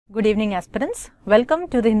Good evening aspirants. Welcome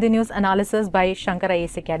to the Hindu News Analysis by Shankar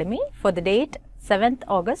IAS Academy for the date 7th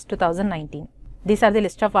August 2019. These are the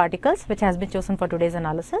list of articles which has been chosen for today's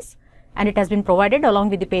analysis, and it has been provided along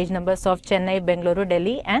with the page numbers of Chennai, Bengaluru,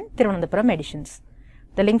 Delhi and Thiruvananthapuram editions.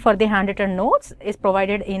 The link for the handwritten notes is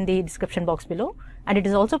provided in the description box below, and it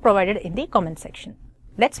is also provided in the comment section.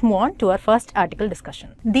 Let's move on to our first article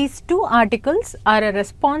discussion. These two articles are a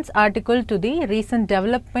response article to the recent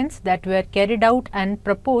developments that were carried out and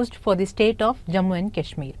proposed for the state of Jammu and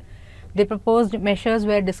Kashmir. The proposed measures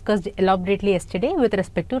were discussed elaborately yesterday with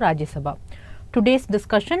respect to Rajya Sabha. Today's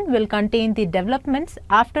discussion will contain the developments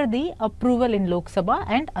after the approval in Lok Sabha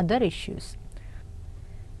and other issues.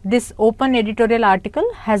 This open editorial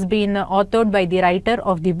article has been authored by the writer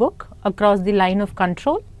of the book Across the Line of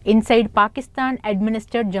Control Inside Pakistan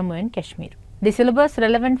Administered Jammu and Kashmir. The syllabus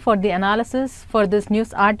relevant for the analysis for this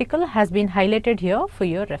news article has been highlighted here for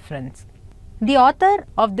your reference. The author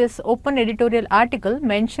of this open editorial article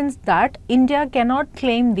mentions that India cannot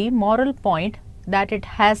claim the moral point that it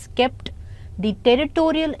has kept the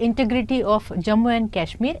territorial integrity of Jammu and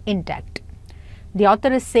Kashmir intact. The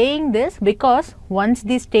author is saying this because once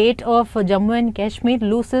the state of Jammu and Kashmir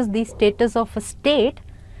loses the status of a state,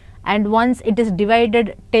 and once it is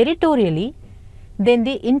divided territorially, then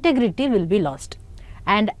the integrity will be lost.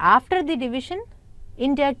 And after the division,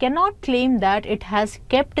 India cannot claim that it has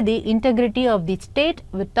kept the integrity of the state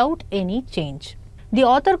without any change. The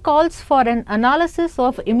author calls for an analysis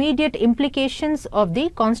of immediate implications of the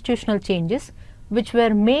constitutional changes which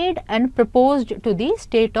were made and proposed to the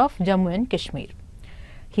state of Jammu and Kashmir.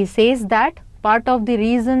 He says that part of the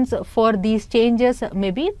reasons for these changes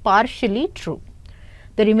may be partially true.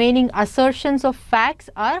 The remaining assertions of facts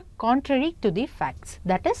are contrary to the facts.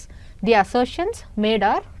 That is, the assertions made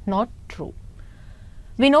are not true.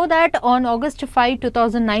 We know that on August 5,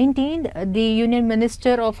 2019, the Union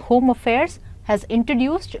Minister of Home Affairs has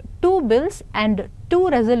introduced two bills and two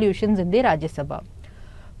resolutions in the Rajya Sabha.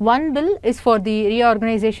 One bill is for the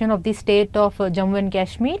reorganization of the state of Jammu and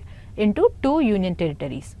Kashmir into two union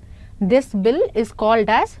territories. This bill is called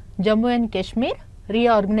as Jammu and Kashmir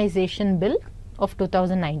Reorganization Bill of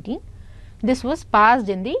 2019. This was passed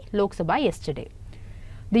in the Lok Sabha yesterday.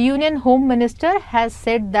 The Union Home Minister has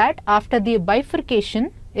said that after the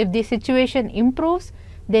bifurcation, if the situation improves,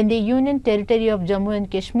 then the Union Territory of Jammu and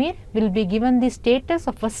Kashmir will be given the status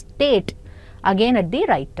of a state again at the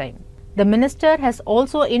right time. The Minister has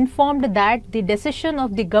also informed that the decision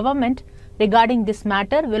of the government regarding this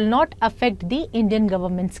matter will not affect the Indian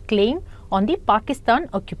government's claim on the Pakistan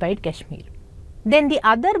occupied Kashmir. Then the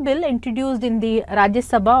other bill introduced in the Rajya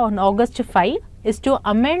Sabha on August 5 is to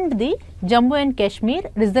amend the Jammu and Kashmir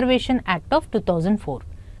Reservation Act of 2004.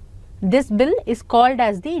 This bill is called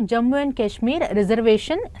as the Jammu and Kashmir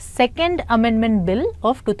Reservation Second Amendment Bill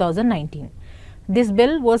of 2019. This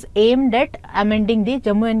bill was aimed at amending the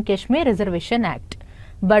Jammu and Kashmir Reservation Act.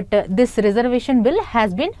 But this reservation bill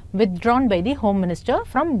has been withdrawn by the Home Minister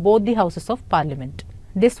from both the Houses of Parliament.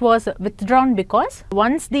 This was withdrawn because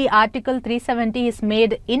once the Article 370 is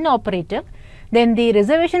made inoperative, then the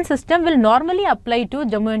reservation system will normally apply to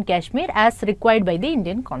Jammu and Kashmir as required by the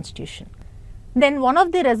Indian Constitution. Then one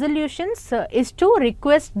of the resolutions is to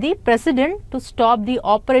request the President to stop the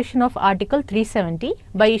operation of Article 370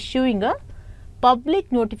 by issuing a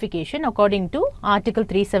public notification according to Article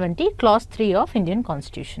 370 Clause 3 of Indian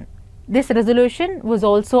Constitution. This resolution was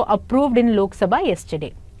also approved in Lok Sabha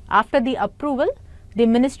yesterday. After the approval, the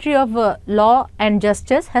Ministry of Law and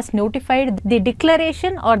Justice has notified the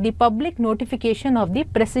declaration or the public notification of the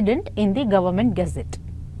President in the Government Gazette.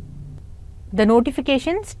 The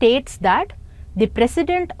notification states that the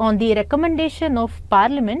President, on the recommendation of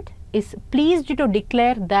Parliament, is pleased to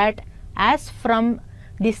declare that as from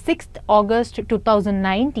the 6th August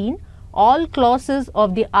 2019, all clauses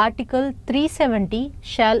of the Article 370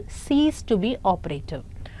 shall cease to be operative.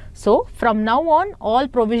 So, from now on, all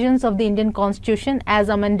provisions of the Indian Constitution as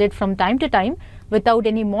amended from time to time without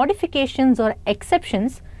any modifications or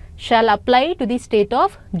exceptions shall apply to the state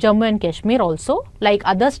of Jammu and Kashmir also, like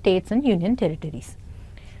other states and union territories.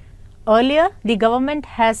 Earlier, the government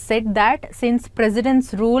has said that since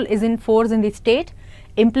President's rule is in force in the state,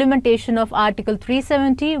 implementation of Article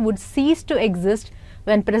 370 would cease to exist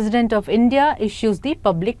when President of India issues the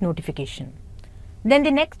public notification. Then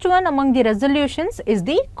the next one among the resolutions is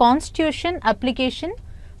the Constitution application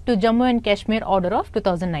to Jammu and Kashmir Order of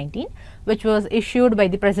 2019, which was issued by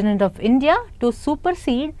the President of India to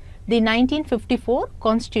supersede the 1954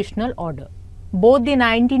 Constitutional Order. Both the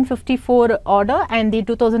 1954 order and the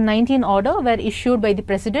 2019 order were issued by the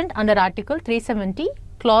President under Article 370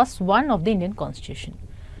 Clause 1 of the Indian Constitution.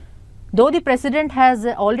 Though the President has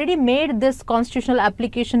already made this constitutional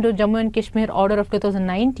application to Jammu and Kashmir Order of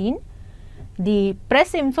 2019, the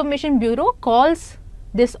Press Information Bureau calls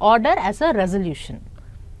this order as a resolution.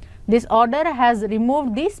 This order has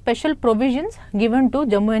removed the special provisions given to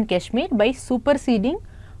Jammu and Kashmir by superseding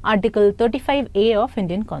Article 35A of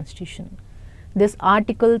Indian Constitution. This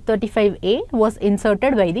Article 35A was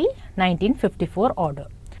inserted by the 1954 order,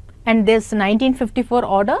 and this 1954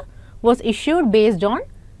 order was issued based on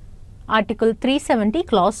Article 370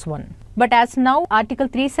 Clause 1. But as now Article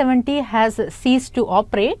 370 has ceased to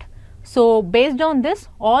operate, so based on this,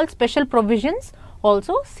 all special provisions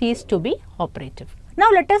also cease to be operative. Now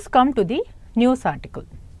let us come to the news article.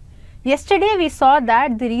 Yesterday we saw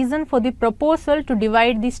that the reason for the proposal to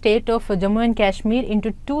divide the state of Jammu and Kashmir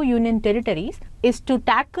into two union territories is to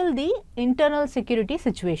tackle the internal security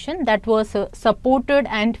situation that was supported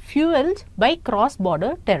and fueled by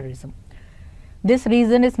cross-border terrorism. This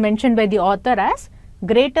reason is mentioned by the author as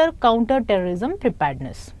greater counter-terrorism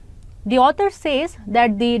preparedness. The author says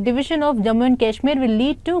that the division of Jammu and Kashmir will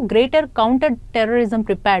lead to greater counter-terrorism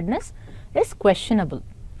preparedness is questionable.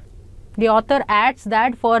 The author adds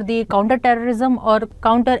that for the counter-terrorism or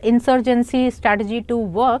counter-insurgency strategy to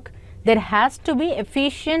work, there has to be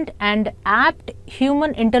efficient and apt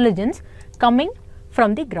human intelligence coming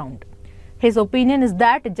from the ground. His opinion is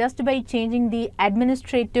that just by changing the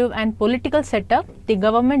administrative and political setup, the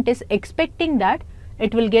government is expecting that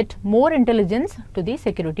it will get more intelligence to the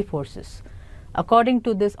security forces. According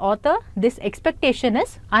to this author, this expectation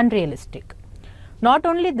is unrealistic. Not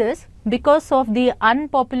only this, because of the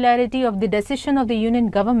unpopularity of the decision of the union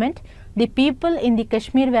government, the people in the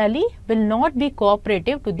Kashmir Valley will not be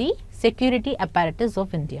cooperative to the security apparatus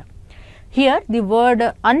of India. Here, the word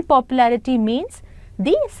unpopularity means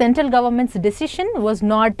the central government's decision was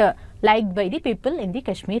not liked by the people in the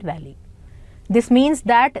Kashmir Valley. This means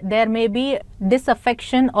that there may be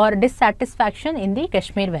disaffection or dissatisfaction in the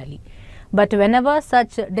Kashmir Valley. But whenever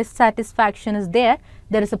such dissatisfaction is there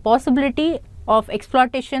is a possibility of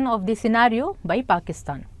exploitation of the scenario by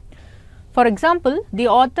Pakistan. For example, the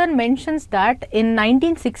author mentions that in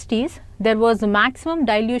 1960s there was a maximum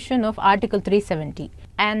dilution of Article 370,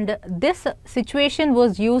 and this situation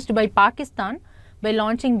was used by Pakistan by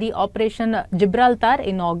launching the Operation Gibraltar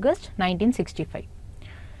in August 1965.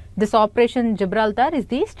 This Operation Gibraltar is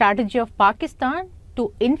the strategy of Pakistan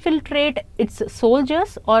to infiltrate its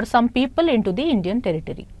soldiers or some people into the Indian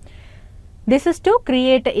territory. This is to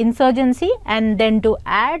create insurgency and then to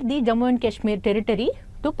add the Jammu and Kashmir territory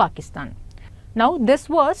to Pakistan. Now, this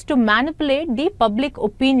was to manipulate the public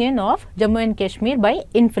opinion of Jammu and Kashmir by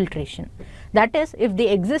infiltration. That is, if the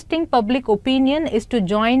existing public opinion is to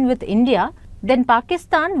join with India, then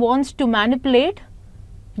Pakistan wants to manipulate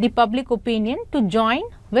the public opinion to join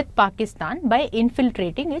with Pakistan by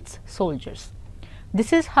infiltrating its soldiers.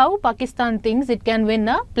 This is how Pakistan thinks it can win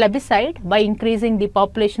a plebiscite by increasing the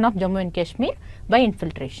population of Jammu and Kashmir by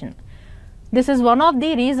infiltration. This is one of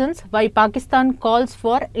the reasons why Pakistan calls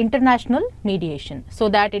for international mediation, so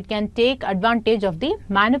that it can take advantage of the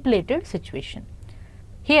manipulated situation.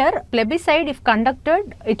 Here, plebiscite, if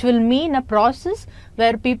conducted, it will mean a process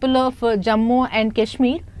where people of Jammu and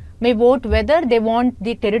Kashmir may vote whether they want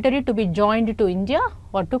the territory to be joined to India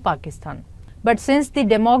or to Pakistan. But since the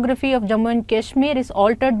demography of Jammu and Kashmir is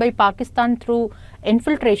altered by Pakistan through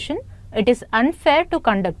infiltration, it is unfair to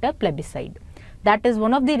conduct a plebiscite. That is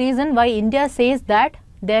one of the reasons why India says that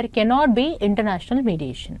there cannot be international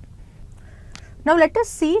mediation. Now let us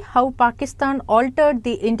see how Pakistan altered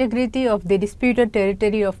the integrity of the disputed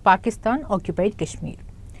territory of Pakistan occupied Kashmir.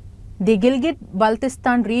 The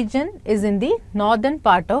Gilgit-Baltistan region is in the northern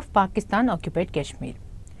part of Pakistan occupied Kashmir.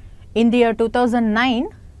 In the year 2009,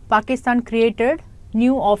 Pakistan created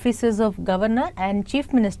new offices of governor and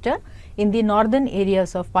chief minister in the northern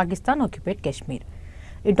areas of Pakistan occupied Kashmir.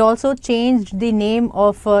 It also changed the name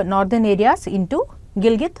of northern areas into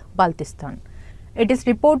Gilgit-Baltistan. It is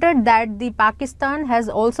reported that the Pakistan has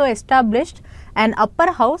also established an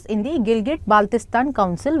upper house in the Gilgit-Baltistan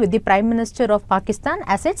Council with the Prime Minister of Pakistan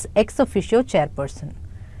as its ex officio chairperson.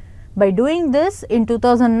 By doing this, in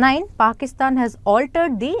 2009, Pakistan has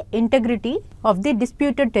altered the integrity of the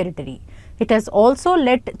disputed territory. It has also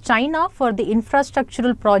let China for the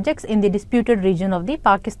infrastructural projects in the disputed region of the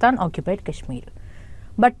Pakistan occupied Kashmir.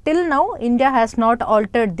 But till now, India has not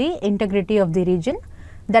altered the integrity of the region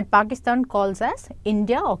that Pakistan calls as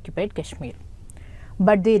India occupied Kashmir.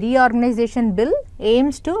 But the reorganization bill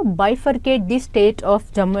aims to bifurcate the state of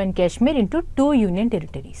Jammu and Kashmir into two union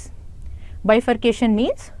territories. Bifurcation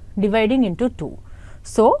means dividing into two.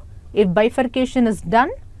 So, if bifurcation is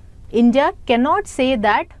done, India cannot say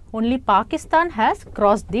that only Pakistan has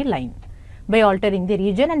crossed the line by altering the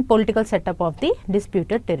region and political setup of the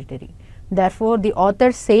disputed territory. Therefore, the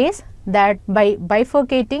author says that by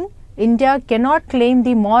bifurcating, India cannot claim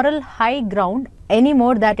the moral high ground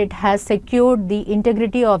anymore, that it has secured the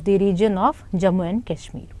integrity of the region of Jammu and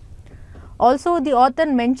Kashmir. Also, the author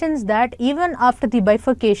mentions that even after the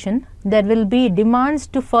bifurcation, there will be demands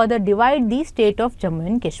to further divide the state of Jammu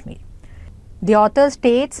and Kashmir. The author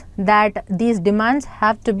states that these demands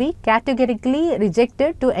have to be categorically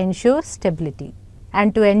rejected to ensure stability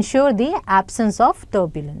and to ensure the absence of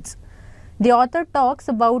turbulence. The author talks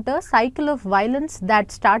about a cycle of violence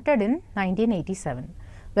that started in 1987,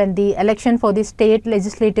 when the election for the State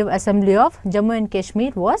Legislative Assembly of Jammu and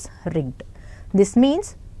Kashmir was rigged. This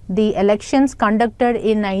means the elections conducted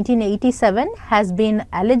in 1987 has been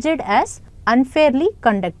alleged as unfairly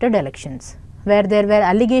conducted elections, where there were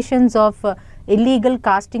allegations of illegal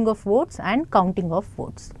casting of votes and counting of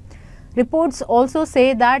votes. Reports also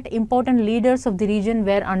say that important leaders of the region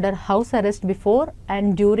were under house arrest before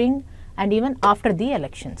and during and even after the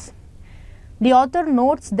elections. The author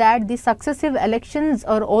notes that the successive elections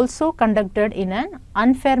are also conducted in an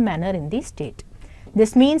unfair manner in the state.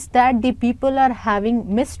 This means that the people are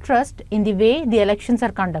having mistrust in the way the elections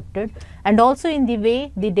are conducted and also in the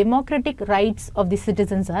way the democratic rights of the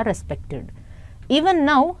citizens are respected. Even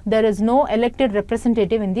now, there is no elected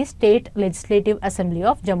representative in the State Legislative Assembly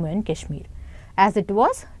of Jammu and Kashmir, as it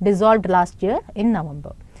was dissolved last year in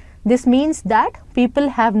November. This means that people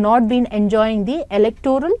have not been enjoying the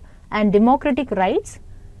electoral and democratic rights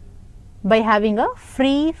by having a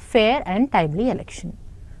free, fair and timely election.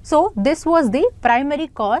 So, this was the primary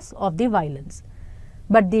cause of the violence.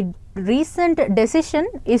 But the recent decision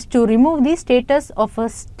is to remove the status of a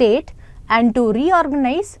state and to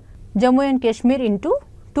reorganize Jammu and Kashmir into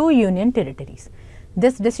two union territories.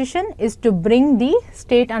 This decision is to bring the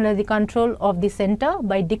state under the control of the centre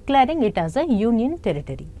by declaring it as a union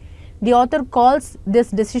territory. The author calls this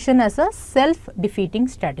decision as a self-defeating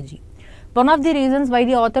strategy. One of the reasons why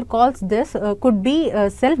the author calls this could be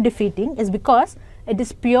self-defeating is because it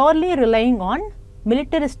is purely relying on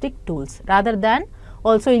militaristic tools rather than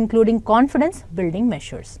also including confidence building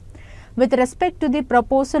measures. With respect to the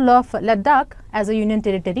proposal of Ladakh as a union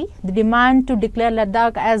territory, the demand to declare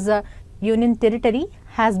Ladakh as a union territory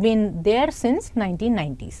has been there since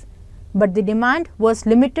 1990s, but the demand was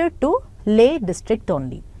limited to Leh district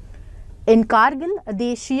only. In Kargil,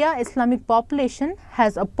 the Shia Islamic population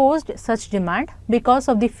has opposed such demand because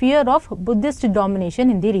of the fear of Buddhist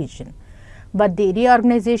domination in the region. But the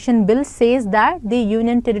reorganization bill says that the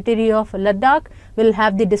union territory of Ladakh will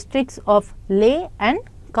have the districts of Leh and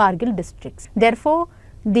Kargil districts. Therefore,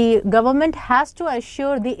 the government has to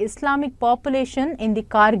assure the Islamic population in the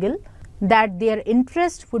Kargil that their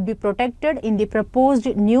interests would be protected in the proposed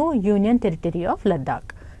new union territory of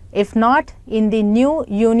Ladakh. If not, in the new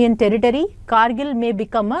union territory, Kargil may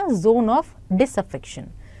become a zone of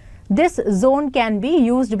disaffection. This zone can be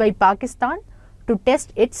used by Pakistan to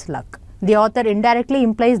test its luck. The author indirectly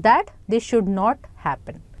implies that this should not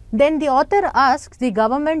happen. Then the author asks the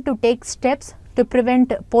government to take steps to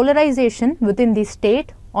prevent polarization within the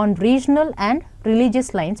state on regional and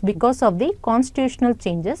religious lines because of the constitutional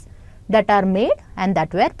changes that are made and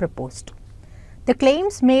that were proposed. The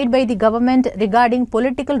claims made by the government regarding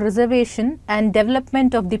political reservation and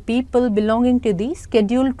development of the people belonging to the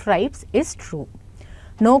scheduled tribes is true.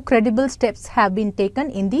 No credible steps have been taken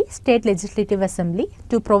in the State Legislative Assembly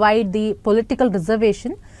to provide the political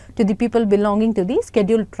reservation to the people belonging to the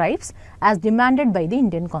scheduled tribes as demanded by the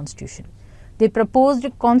Indian Constitution. The proposed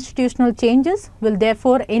constitutional changes will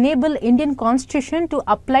therefore enable Indian Constitution to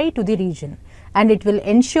apply to the region, and it will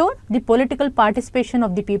ensure the political participation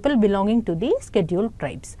of the people belonging to the scheduled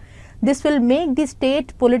tribes. This will make the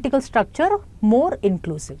state political structure more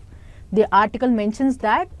inclusive. The article mentions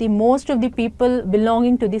that the most of the people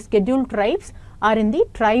belonging to the scheduled tribes are in the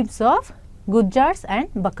tribes of Gujjars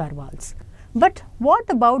and Bakarwals. But what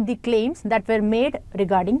about the claims that were made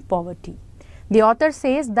regarding poverty? The author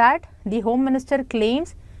says that the Home Minister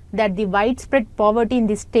claims that the widespread poverty in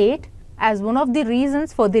the state as one of the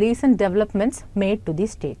reasons for the recent developments made to the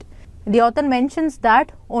state. The author mentions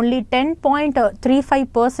that only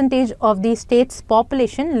 10.35% of the state's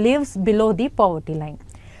population lives below the poverty line,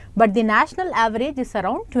 but the national average is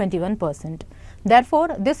around 21%.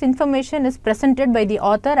 Therefore, this information is presented by the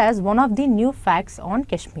author as one of the new facts on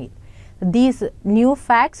Kashmir. These new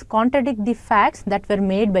facts contradict the facts that were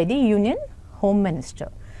made by the Union Home Minister.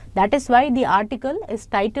 That is why the article is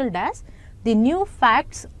titled as the new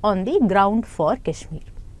facts on the ground for Kashmir.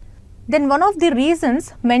 Then one of the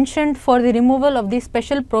reasons mentioned for the removal of the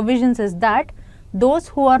special provisions is that those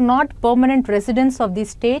who are not permanent residents of the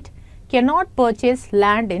state cannot purchase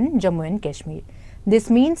land in Jammu and Kashmir. This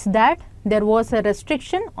means that there was a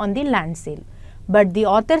restriction on the land sale. But the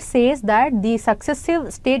author says that the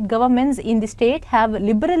successive state governments in the state have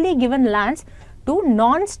liberally given lands to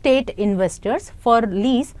non-state investors for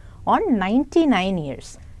lease on 99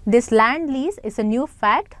 years. This land lease is a new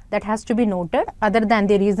fact that has to be noted other than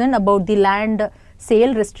the reason about the land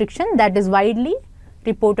sale restriction that is widely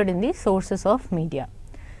reported in the sources of media.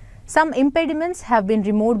 Some impediments have been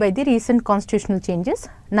removed by the recent constitutional changes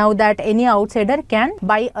now that any outsider can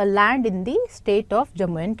buy a land in the state of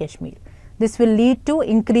Jammu and Kashmir. This will lead to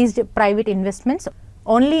increased private investments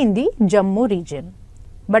only in the Jammu region.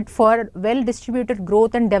 But for well-distributed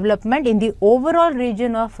growth and development in the overall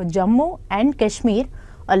region of Jammu and Kashmir,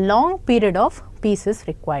 a long period of peace is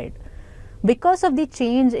required. Because of the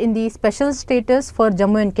change in the special status for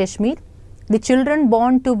Jammu and Kashmir, the children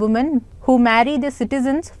born to women who marry the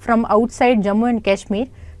citizens from outside Jammu and Kashmir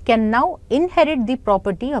can now inherit the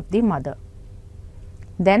property of the mother.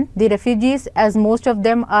 Then the refugees, as most of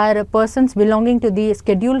them are persons belonging to the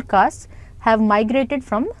scheduled castes, have migrated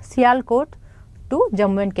from Sialkot to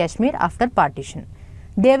Jammu and Kashmir after partition.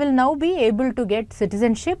 They will now be able to get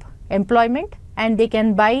citizenship, employment, and they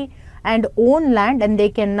can buy and own land, and they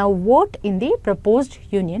can now vote in the proposed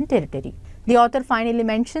union territory. The author finally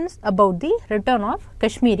mentions about the return of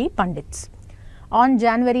Kashmiri Pandits. On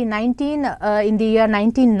January 19 in the year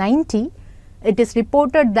 1990, it is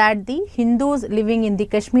reported that the Hindus living in the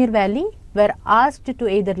Kashmir Valley were asked to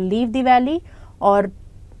either leave the valley or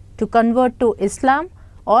to convert to Islam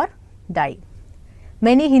or die.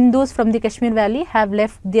 Many Hindus from the Kashmir Valley have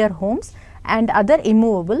left their homes and other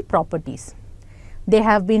immovable properties. They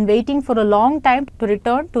have been waiting for a long time to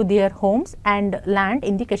return to their homes and land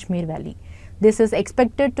in the Kashmir Valley. This is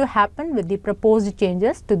expected to happen with the proposed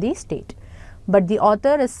changes to the state. But the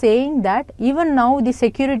author is saying that even now the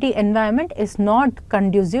security environment is not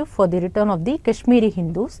conducive for the return of the Kashmiri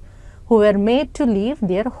Hindus who were made to leave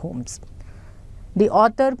their homes. The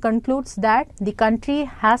author concludes that the country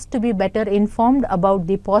has to be better informed about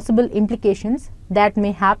the possible implications that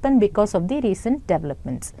may happen because of the recent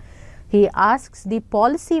developments. He asks the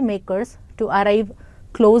policy makers to arrive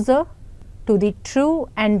closer to the true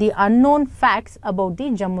and the unknown facts about the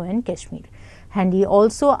Jammu and Kashmir, and he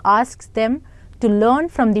also asks them to learn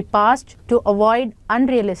from the past to avoid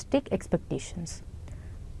unrealistic expectations.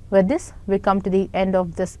 With this, we come to the end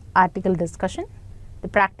of this article discussion. The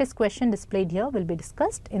practice question displayed here will be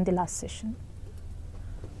discussed in the last session.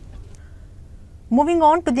 Moving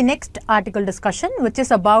on to the next article discussion, which is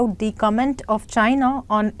about the comment of China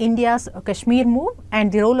on India's Kashmir move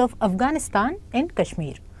and the role of Afghanistan in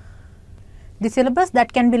Kashmir. The syllabus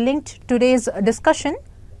that can be linked to today's discussion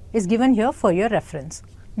is given here for your reference.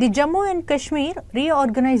 The Jammu and Kashmir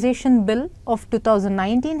Reorganization Bill of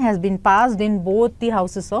 2019 has been passed in both the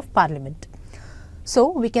houses of Parliament. So,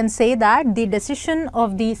 we can say that the decision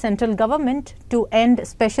of the central government to end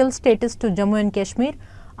special status to Jammu and Kashmir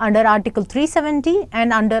under Article 370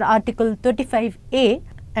 and under Article 35A,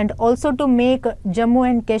 and also to make Jammu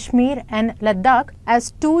and Kashmir and Ladakh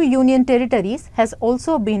as two union territories has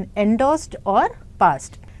also been endorsed or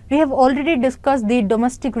passed. We have already discussed the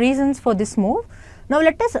domestic reasons for this move. Now,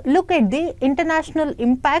 let us look at the international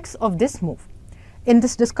impacts of this move. In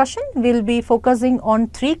this discussion, we will be focusing on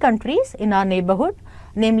three countries in our neighborhood,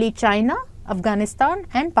 namely China, Afghanistan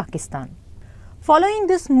and Pakistan. Following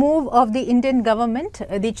this move of the Indian government,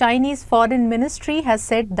 the Chinese Foreign Ministry has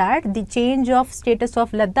said that the change of status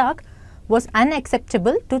of Ladakh was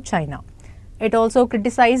unacceptable to China. It also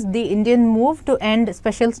criticized the Indian move to end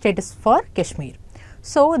special status for Kashmir.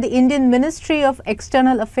 So, the Indian Ministry of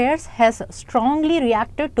External Affairs has strongly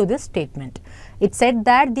reacted to this statement. It said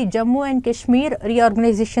that the Jammu and Kashmir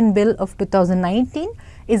Reorganization Bill of 2019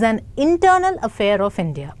 is an internal affair of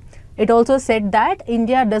India. It also said that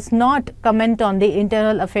India does not comment on the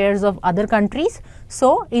internal affairs of other countries.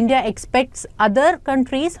 So, India expects other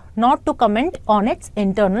countries not to comment on its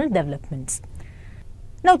internal developments.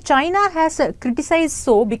 Now, China has criticized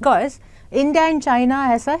so because India and China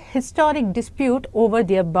has a historic dispute over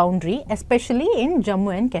their boundary, especially in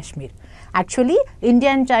Jammu and Kashmir. Actually, India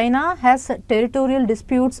and China has territorial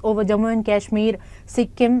disputes over Jammu and Kashmir,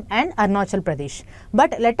 Sikkim and Arunachal Pradesh.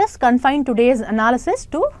 But let us confine today's analysis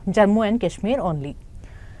to Jammu and Kashmir only.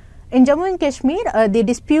 In Jammu and Kashmir, the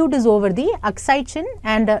dispute is over the Aksai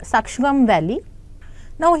and Shaksgam Valley.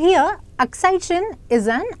 Now, here Aksai is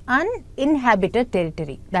an uninhabited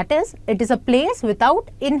territory, that is, it is a place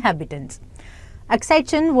without inhabitants.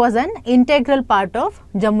 Aksai was an integral part of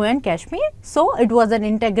Jammu and Kashmir, so it was an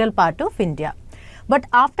integral part of India. But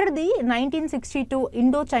after the 1962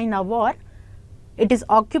 Indo-China War, it is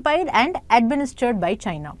occupied and administered by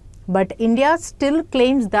China. But India still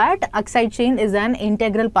claims that Aksai chain is an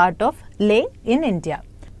integral part of Leh in India.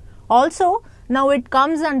 Also, now it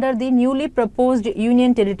comes under the newly proposed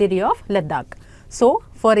Union Territory of Ladakh. So,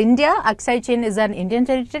 for India, Aksai chain is an Indian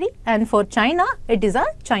territory, and for China, it is a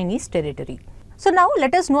Chinese territory. So, now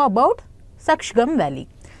let us know about Shaksgam Valley.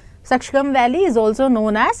 Shaksgam Valley is also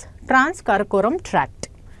known as Trans-Karakoram Tract.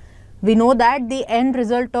 We know that the end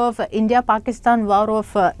result of India-Pakistan War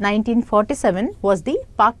of 1947 was the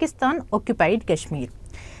Pakistan-occupied Kashmir.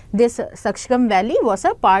 This Shaksgam Valley was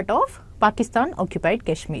a part of Pakistan-occupied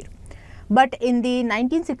Kashmir. But in the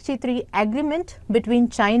 1963 agreement between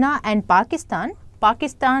China and Pakistan,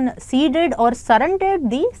 Pakistan ceded or surrendered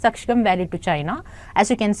the Shaksgam Valley to China, as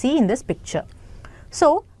you can see in this picture.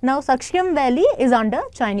 So, now Shaksgam Valley is under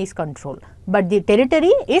Chinese control, but the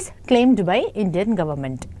territory is claimed by Indian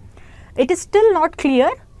government. It is still not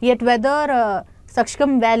clear yet whether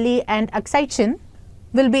Shaksgam Valley and Aksai chain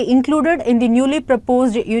will be included in the newly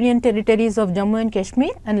proposed union territories of Jammu and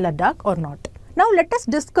Kashmir and Ladakh or not. Now, let us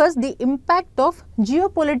discuss the impact of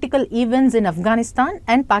geopolitical events in Afghanistan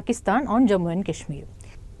and Pakistan on Jammu and Kashmir.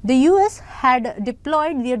 The US had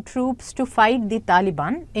deployed their troops to fight the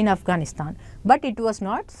Taliban in Afghanistan, but it was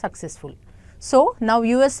not successful. So, now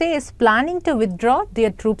USA is planning to withdraw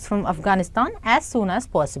their troops from Afghanistan as soon as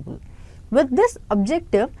possible. With this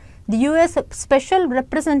objective, the US Special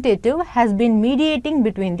Representative has been mediating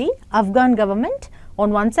between the Afghan government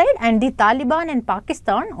on one side and the Taliban and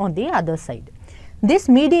Pakistan on the other side. This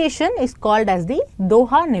mediation is called as the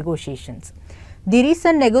Doha negotiations. The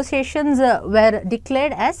recent negotiations were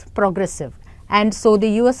declared as progressive, and so the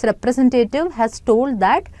US representative has told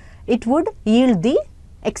that it would yield the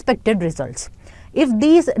expected results. If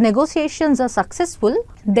these negotiations are successful,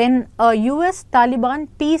 then a US-Taliban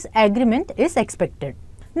peace agreement is expected.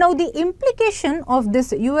 Now, the implication of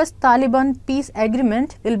this US-Taliban peace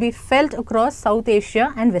agreement will be felt across South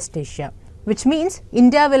Asia and West Asia, which means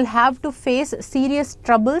India will have to face serious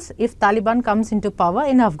troubles if Taliban comes into power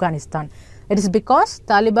in Afghanistan. It is because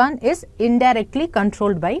Taliban is indirectly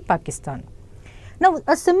controlled by Pakistan. Now,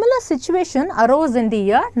 a similar situation arose in the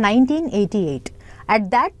year 1988.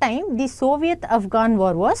 At that time, the Soviet-Afghan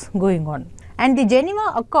war was going on, and the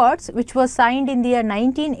Geneva Accords, which were signed in the year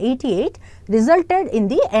 1988, resulted in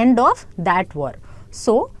the end of that war.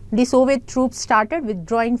 So, the Soviet troops started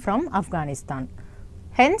withdrawing from Afghanistan.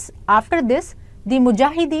 Hence, after this, the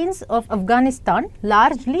Mujahideens of Afghanistan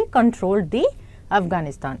largely controlled the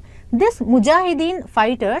Afghanistan. These Mujahideen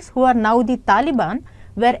fighters, who are now the Taliban,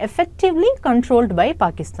 were effectively controlled by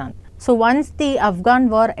Pakistan. So, once the Afghan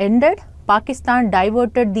war ended, Pakistan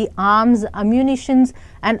diverted the arms, ammunitions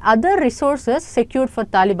and other resources secured for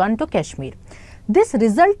Taliban to Kashmir. This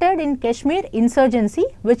resulted in Kashmir insurgency,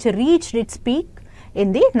 which reached its peak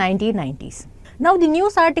in the 1990s. Now, the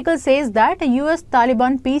news article says that a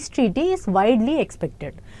US-Taliban peace treaty is widely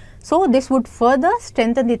expected. So, this would further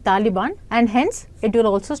strengthen the Taliban, and hence it will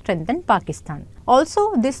also strengthen Pakistan.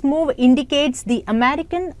 Also, this move indicates the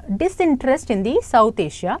American disinterest in the South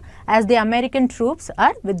Asia, as the American troops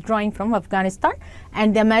are withdrawing from Afghanistan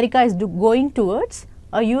and the America is going towards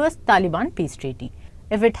a US-Taliban peace treaty.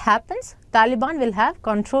 If it happens, Taliban will have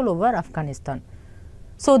control over Afghanistan.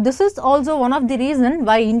 So, this is also one of the reasons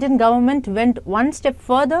why Indian government went one step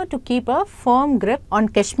further to keep a firm grip on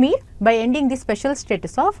Kashmir by ending the special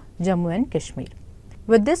status of Jammu and Kashmir.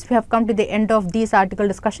 With this, we have come to the end of these article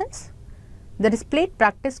discussions. The displayed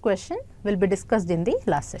practice question will be discussed in the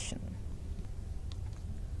last session.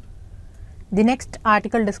 The next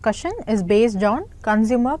article discussion is based on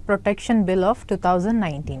Consumer Protection Bill of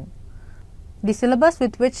 2019. The syllabus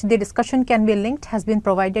with which the discussion can be linked has been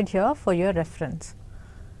provided here for your reference.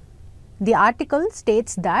 The article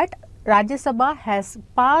states that Rajya Sabha has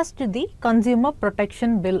passed the Consumer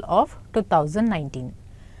Protection Bill of 2019.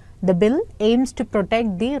 The bill aims to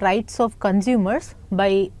protect the rights of consumers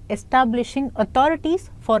by establishing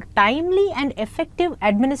authorities for timely and effective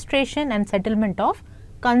administration and settlement of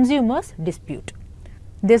consumers' dispute.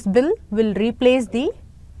 This bill will replace the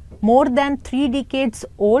more than 3 decades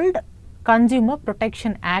old Consumer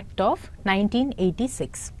Protection Act of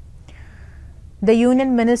 1986. The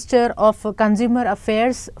Union Minister of Consumer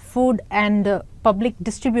Affairs, Food and Public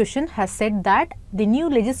Distribution has said that the new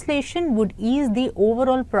legislation would ease the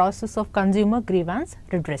overall process of consumer grievance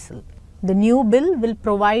redressal. The new bill will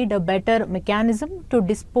provide a better mechanism to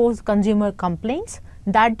dispose consumer complaints,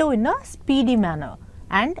 that too in a speedy manner,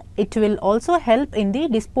 and it will also help in the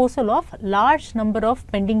disposal of large number of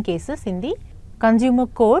pending cases in the consumer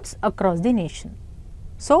courts across the nation.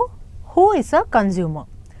 So, who is a consumer?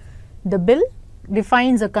 The bill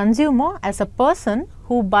defines a consumer as a person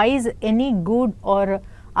who buys any good or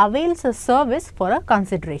avails a service for a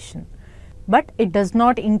consideration. But it does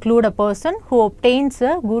not include a person who obtains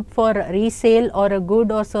a good for resale or a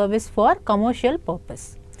good or service for commercial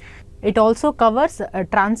purpose. It also covers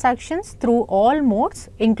transactions through all modes,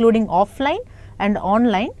 including offline and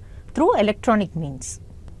online through electronic means,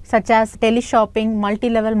 such as teleshopping,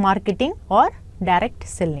 multi-level marketing or direct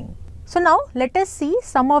selling. So now let us see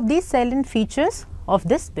some of these salient features of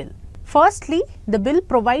this bill. Firstly, the bill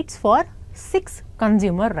provides for 6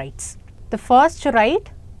 consumer rights. The first right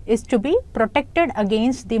is to be protected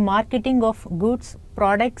against the marketing of goods,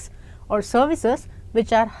 products or services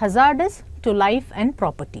which are hazardous to life and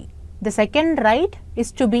property. The second right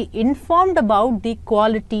is to be informed about the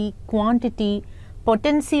quality, quantity,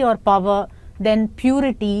 potency or power, then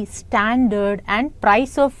purity, standard and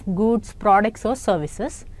price of goods, products or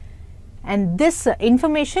services. And this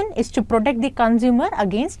information is to protect the consumer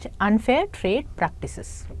against unfair trade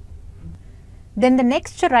practices. Then the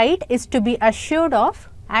next right is to be assured of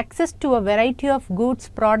access to a variety of goods,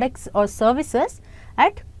 products or services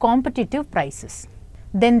at competitive prices.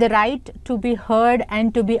 Then the right to be heard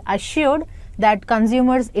and to be assured that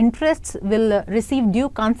consumers' interests will receive due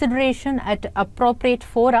consideration at appropriate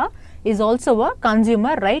fora is also a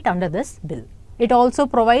consumer right under this bill. It also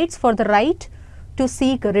provides for the right to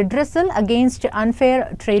seek redressal against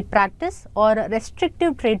unfair trade practice or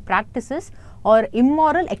restrictive trade practices or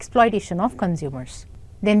immoral exploitation of consumers.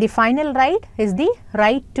 Then the final right is the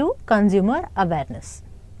right to consumer awareness.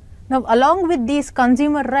 Now, along with these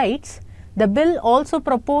consumer rights, the bill also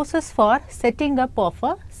proposes for setting up of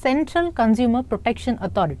a Central Consumer Protection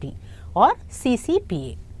Authority or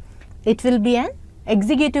CCPA. It will be an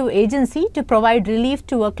executive agency to provide relief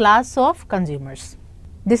to a class of consumers.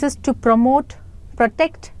 This is to promote,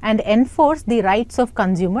 protect and enforce the rights of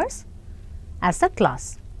consumers as a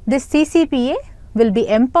class. This CCPA will be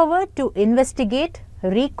empowered to investigate,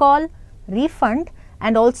 recall, refund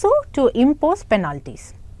and also to impose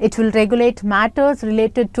penalties. It will regulate matters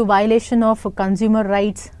related to violation of consumer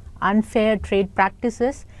rights, unfair trade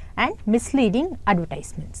practices and misleading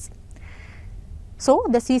advertisements. So,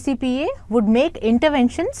 the CCPA would make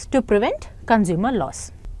interventions to prevent consumer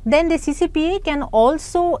loss. Then the CCPA can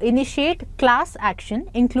also initiate class action,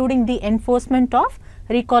 including the enforcement of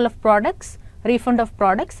recall of products, refund of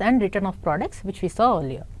products and return of products, which we saw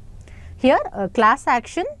earlier. Here, class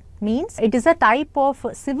action means it is a type of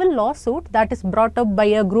civil lawsuit that is brought up by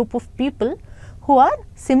a group of people who are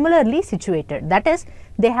similarly situated, that is,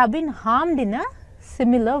 they have been harmed in a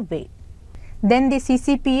similar way. Then the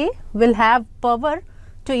CCPA will have power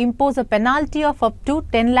to impose a penalty of up to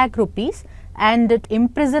 10 lakh rupees and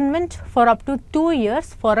imprisonment for up to 2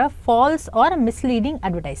 years for a false or misleading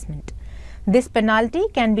advertisement. This penalty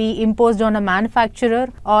can be imposed on a manufacturer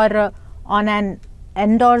or on an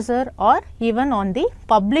endorser or even on the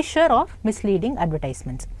publisher of misleading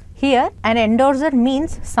advertisements. Here, an endorser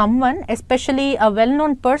means someone, especially a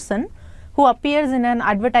well-known person, who appears in an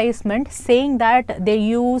advertisement saying that they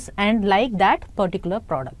use and like that particular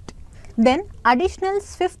product. Then, additional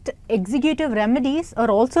swift executive remedies are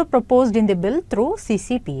also proposed in the bill through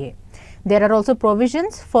CCPA. There are also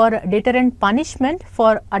provisions for deterrent punishment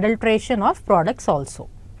for adulteration of products also.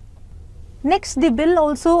 Next, the bill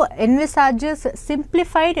also envisages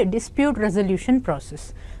simplified dispute resolution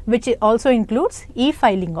process, which also includes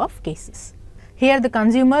e-filing of cases. Here, the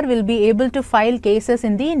consumer will be able to file cases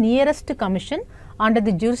in the nearest commission under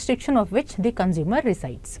the jurisdiction of which the consumer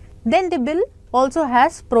resides. Then the bill also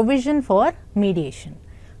has provision for mediation.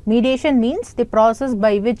 Mediation means the process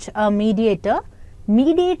by which a mediator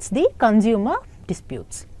mediates the consumer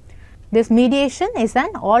disputes. This mediation is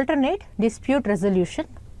an alternate dispute resolution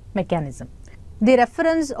mechanism. The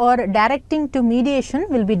reference or directing to mediation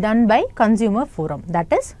will be done by Consumer Forum,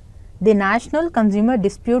 that is the National Consumer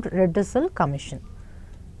Dispute Redressal Commission.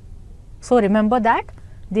 So, remember that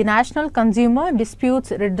the National Consumer Disputes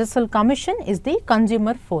Redressal Commission is the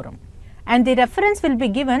Consumer Forum, and the reference will be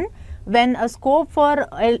given when a scope for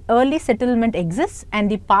early settlement exists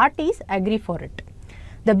and the parties agree for it.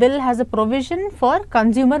 The bill has a provision for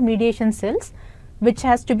consumer mediation cells which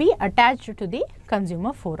has to be attached to the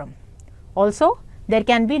Consumer Forum. Also, there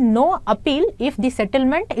can be no appeal if the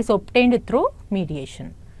settlement is obtained through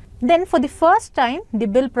mediation. Then, for the first time, the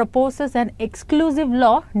bill proposes an exclusive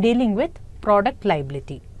law dealing with product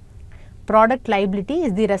liability. Product liability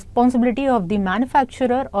is the responsibility of the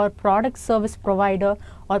manufacturer or product service provider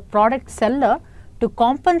or product seller to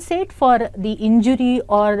compensate for the injury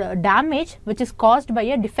or damage which is caused by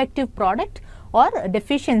a defective product or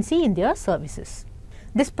deficiency in their services.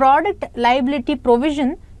 This product liability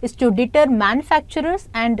provision is to deter manufacturers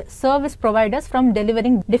and service providers from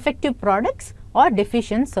delivering defective products or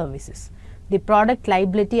deficient services. The product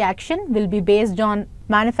liability action will be based on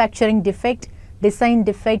manufacturing defect, design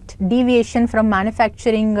defect, deviation from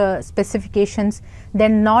manufacturing specifications,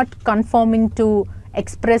 then not conforming to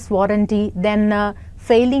express warranty, then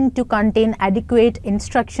failing to contain adequate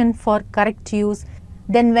instruction for correct use,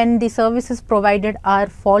 then when the services provided are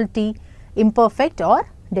faulty, imperfect or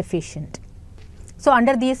deficient. So,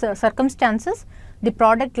 under these circumstances, the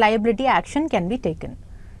product liability action can be taken.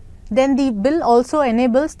 Then the bill also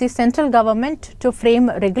enables the central government to frame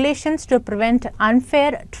regulations to prevent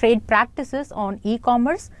unfair trade practices on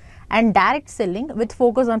e-commerce and direct selling with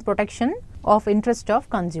focus on protection of interest of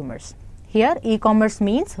consumers. Here, e-commerce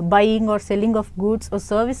means buying or selling of goods or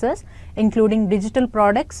services including digital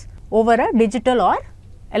products over a digital or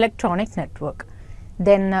electronic network.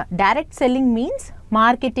 Then direct selling means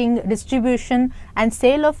marketing, distribution and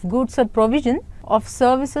sale of goods or provision of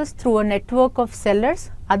services through a network of sellers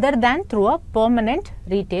other than through a permanent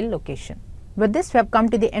retail location. With this, we have come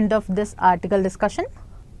to the end of this article discussion.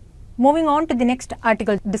 Moving on to the next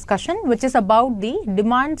article discussion, which is about the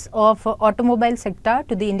demands of automobile sector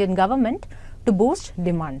to the Indian government to boost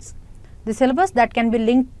demands. The syllabus that can be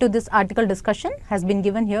linked to this article discussion has been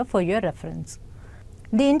given here for your reference.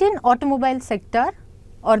 The Indian automobile sector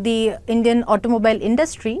or the Indian automobile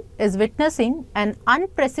industry is witnessing an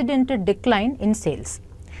unprecedented decline in sales.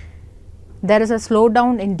 There is a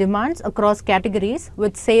slowdown in demands across categories,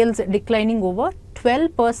 with sales declining over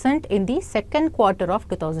 12% in the second quarter of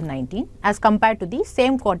 2019 as compared to the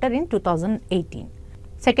same quarter in 2018.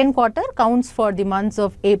 Second quarter counts for the months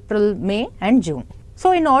of April, May and June.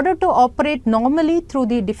 So, in order to operate normally through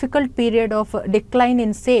the difficult period of decline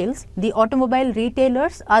in sales, the automobile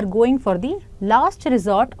retailers are going for the last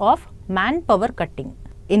resort of manpower cutting.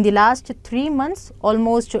 In the last 3 months,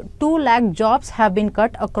 almost 2 lakh jobs have been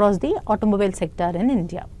cut across the automobile sector in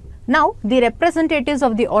India. Now, the representatives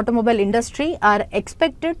of the automobile industry are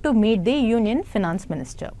expected to meet the Union Finance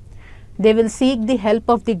Minister. They will seek the help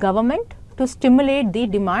of the government to stimulate the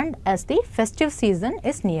demand as the festive season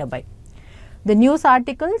is nearby. The news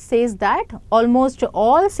article says that almost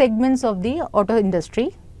all segments of the auto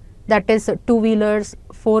industry, that is two-wheelers,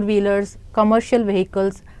 four-wheelers, commercial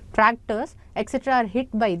vehicles, tractors, etc. are hit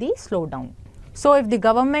by the slowdown. So, if the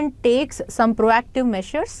government takes some proactive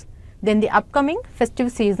measures, then the upcoming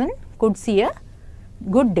festive season could see a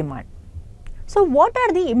good demand. So, what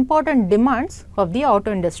are the important demands of the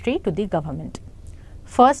auto industry to the government?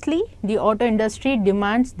 Firstly, the auto industry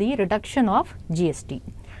demands the reduction of GST.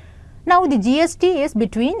 Now, the GST is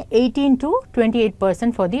between 18 to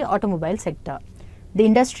 28% for the automobile sector. The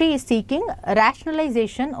industry is seeking a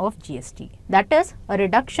rationalization of GST, that is a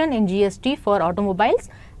reduction in GST for automobiles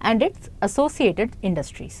and its associated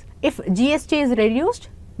industries. If GST is reduced,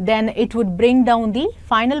 then it would bring down the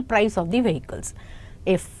final price of the vehicles.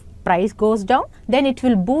 If price goes down, then it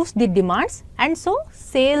will boost the demands and so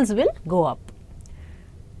sales will go up.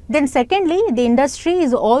 Then secondly, the industry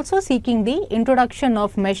is also seeking the introduction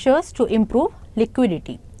of measures to improve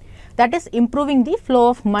liquidity, that is improving the flow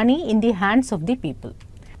of money in the hands of the people.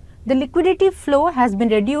 The liquidity flow has been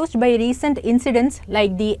reduced by recent incidents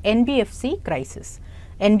like the NBFC crisis.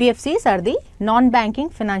 NBFCs are the non-banking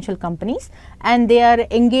financial companies and they are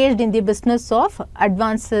engaged in the business of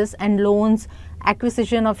advances and loans,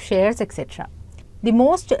 acquisition of shares, etc. The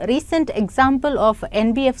most recent example of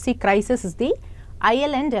NBFC crisis is the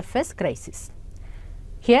IL&FS crisis.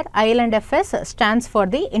 Here IL&FS stands for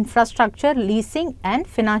the Infrastructure Leasing and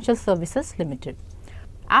Financial Services Limited.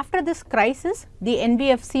 After this crisis, the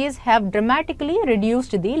NBFCs have dramatically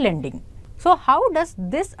reduced the lending. So, how does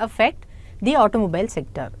this affect the automobile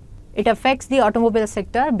sector? It affects the automobile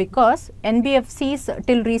sector because NBFCs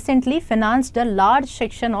till recently financed a large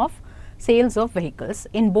section of sales of vehicles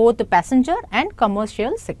in both the passenger and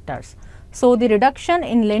commercial sectors. So, the reduction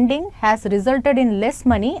in lending has resulted in less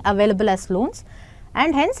money available as loans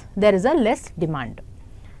and hence there is a less demand.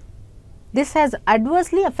 This has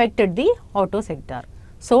adversely affected the auto sector.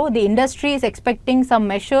 So, the industry is expecting some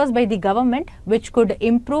measures by the government which could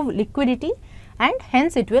improve liquidity and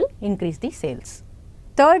hence it will increase the sales.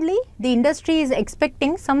 Thirdly, the industry is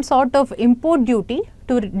expecting some sort of import duty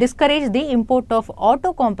to discourage the import of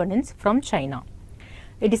auto components from China.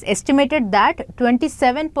 It is estimated that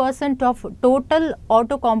 27% of total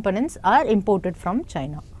auto components are imported from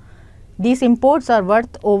China. These imports are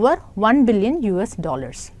worth over $1 billion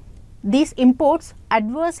US. These imports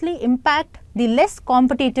adversely impact the less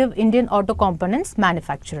competitive Indian auto components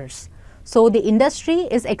manufacturers. So, the industry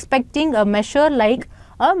is expecting a measure like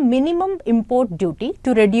a minimum import duty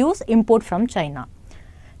to reduce import from China.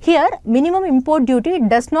 Here, minimum import duty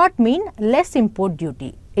does not mean less import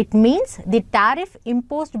duty. It means the tariff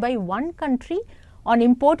imposed by one country on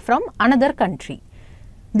import from another country.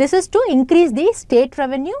 This is to increase the state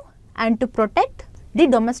revenue and to protect the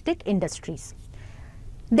domestic industries.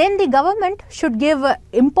 Then the government should give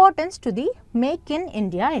importance to the Make in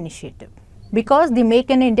India initiative, because the Make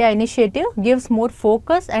in India initiative gives more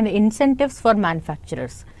focus and incentives for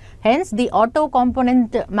manufacturers. Hence, the auto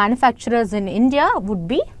component manufacturers in India would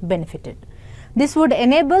be benefited. This would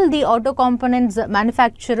enable the auto components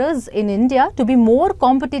manufacturers in India to be more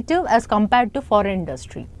competitive as compared to foreign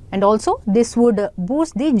industry, and also this would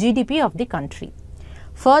boost the GDP of the country.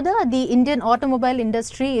 Further, the Indian automobile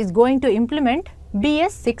industry is going to implement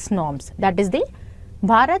BS6 norms, that is the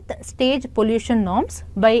Bharat Stage Pollution Norms,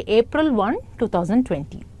 by April 1,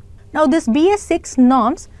 2020. Now, this BS6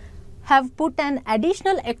 norms have put an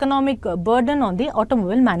additional economic burden on the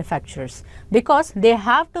automobile manufacturers, because they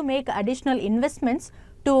have to make additional investments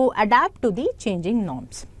to adapt to the changing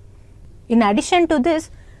norms. In addition to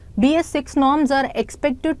this, BS6 norms are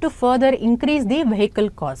expected to further increase the vehicle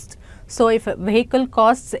costs. So, if vehicle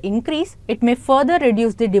costs increase, it may further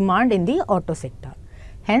reduce the demand in the auto sector.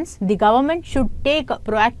 Hence, the government should take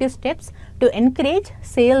proactive steps to encourage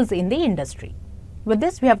sales in the industry. With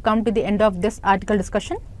this, we have come to the end of this article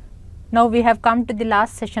discussion. Now, we have come to the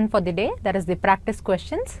last session for the day, that is the practice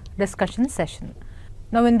questions discussion session.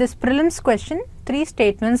 Now, in this prelims question, 3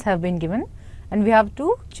 statements have been given and we have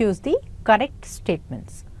to choose the correct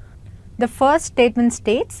statements. The first statement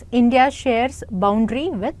states India shares boundary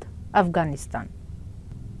with Afghanistan.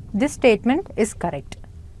 This statement is correct,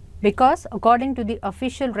 because according to the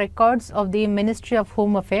official records of the Ministry of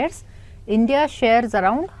Home Affairs, India shares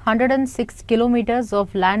around 106 kilometers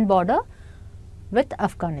of land border with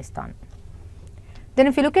Afghanistan. Then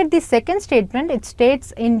if you look at the second statement, it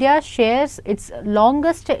states India shares its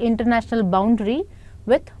longest international boundary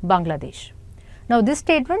with Bangladesh. Now, this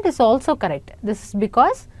statement is also correct. This is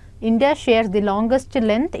because India shares the longest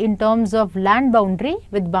length in terms of land boundary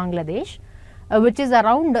with Bangladesh, which is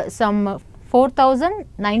around some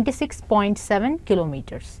 4096.7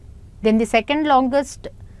 kilometers. Then the second longest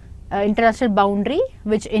international boundary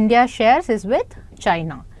which India shares is with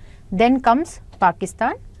China. Then comes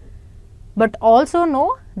Pakistan, but also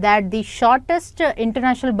know that the shortest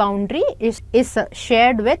international boundary is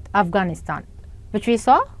shared with Afghanistan, which we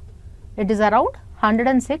saw it is around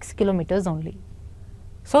 106 kilometers only.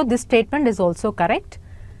 So, this statement is also correct.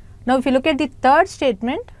 Now, if you look at the third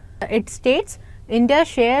statement, it states India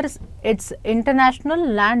shares its international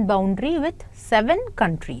land boundary with 7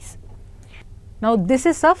 countries. Now, this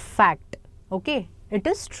is a fact, okay, it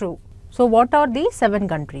is true. So, what are the 7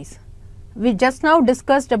 countries? We just now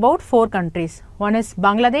discussed about 4 countries. One is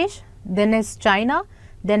Bangladesh, then is China,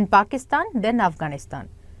 then Pakistan, then Afghanistan.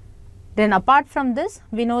 Then apart from this,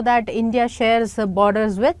 we know that India shares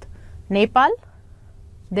borders with Nepal,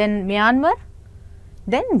 then Myanmar,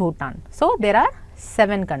 then Bhutan. So, there are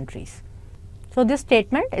 7 countries. So, this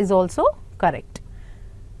statement is also correct.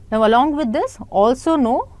 Now, along with this, also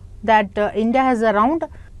know that India has around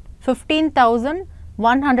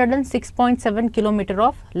 15,106.7 kilometer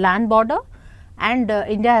of land border, and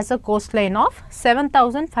India has a coastline of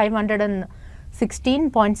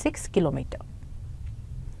 7,516.6 kilometer.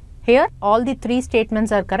 Here, all the 3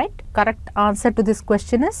 statements are correct. Correct answer to this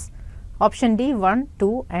question is option D, 1,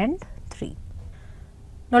 2 and 3.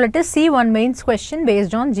 Now, let us see one mains question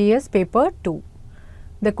based on GS paper 2.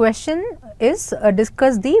 The question is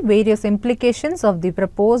discuss the various implications of the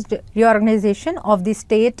proposed reorganization of the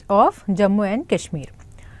state of Jammu and Kashmir.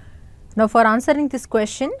 Now, for answering this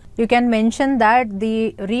question, you can mention that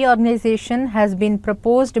the reorganization has been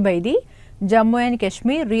proposed by the Jammu and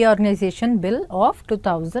Kashmir Reorganization Bill of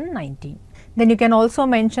 2019. Then you can also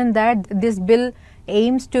mention that this bill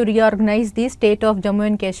aims to reorganize the state of Jammu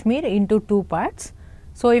and Kashmir into 2 parts.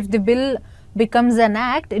 So, if the bill becomes an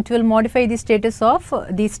act, it will modify the status of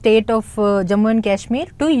the state of Jammu and Kashmir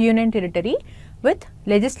to Union Territory with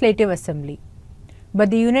Legislative Assembly. But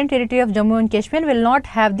the Union Territory of Jammu and Kashmir will not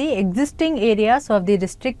have the existing areas of the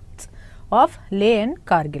districts of Leh and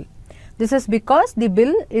Kargil. This is because the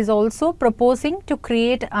bill is also proposing to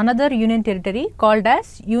create another Union Territory called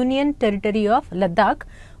as Union Territory of Ladakh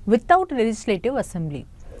without Legislative Assembly.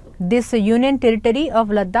 This Union Territory of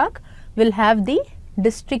Ladakh will have the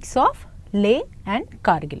districts of Leh and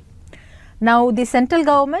Kargil. Now, the central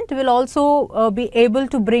government will also be able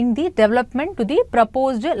to bring the development to the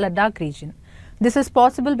proposed Ladakh region. This is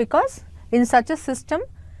possible because in such a system,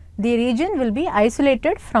 the region will be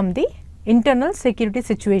isolated from the internal security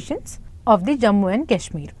situations of the Jammu and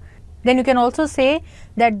Kashmir. Then you can also say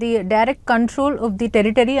that the direct control of the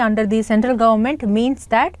territory under the central government means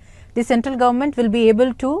that the central government will be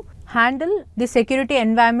able to handle the security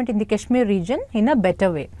environment in the Kashmir region in a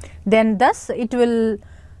better way. Then thus it will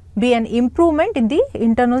be an improvement in the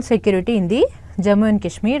internal security in the Jammu and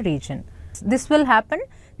Kashmir region. This will happen,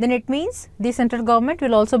 then it means the central government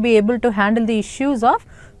will also be able to handle the issues of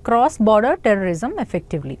cross-border terrorism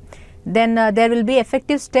effectively. Then there will be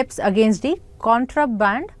effective steps against the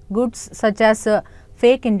contraband goods such as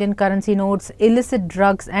fake Indian currency notes, illicit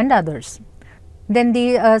drugs and others. Then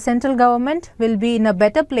the central government will be in a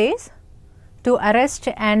better place to arrest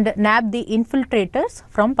and nab the infiltrators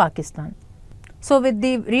from Pakistan. So, with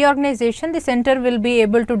the reorganization, the center will be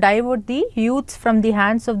able to divert the youths from the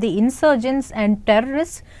hands of the insurgents and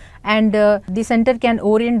terrorists, and the center can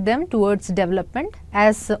orient them towards development,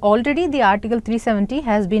 as already the Article 370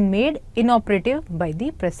 has been made inoperative by the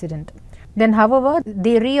President. Then however,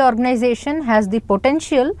 the reorganization has the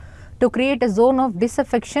potential to create a zone of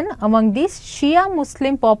disaffection among the Shia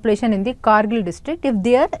Muslim population in the Kargil district if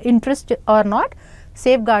their interests are not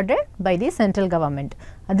safeguarded by the central government.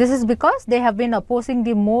 This is because they have been opposing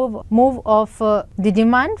the move of the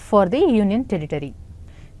demand for the union territory.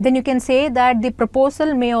 Then you can say that the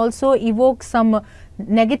proposal may also evoke some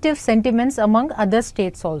negative sentiments among other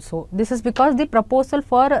states also. This is because the proposal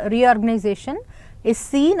for reorganization is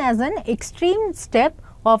seen as an extreme step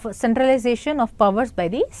of centralization of powers by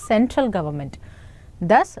the central government.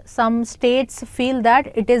 Thus, some states feel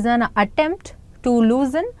that it is an attempt to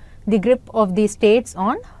loosen the grip of the states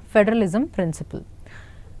on federalism principle.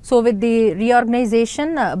 So, with the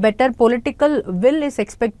reorganization, better political will is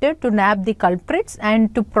expected to nab the culprits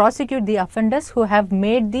and to prosecute the offenders who have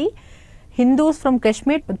made the Hindus from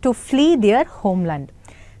Kashmir to flee their homeland.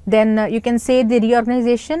 Then you can say the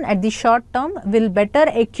reorganization at the short term will better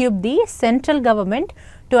equip the central government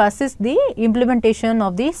to assist the implementation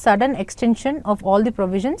of the sudden extension of all the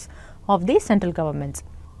provisions of the central governments.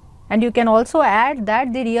 And you can also add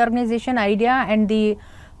that the reorganization idea and the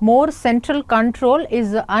more central control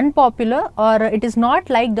is unpopular, or it is not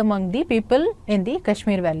liked among the people in the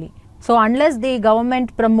Kashmir Valley. So, unless the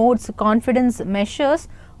government promotes confidence measures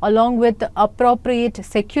along with appropriate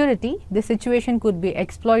security, the situation could be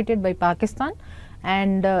exploited by Pakistan,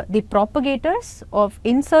 and the propagators of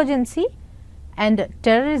insurgency and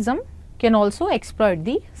terrorism can also exploit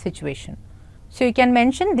the situation. So, you can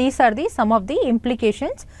mention these are some of the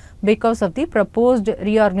implications because of the proposed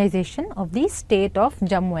reorganization of the state of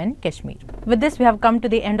Jammu and Kashmir. With this, we have come to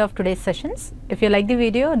the end of today's sessions. If you like the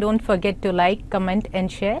video, don't forget to like, comment and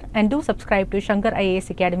share, and do subscribe to Shankar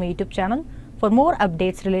IAS Academy YouTube channel for more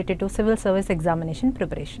updates related to civil service examination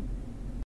preparation.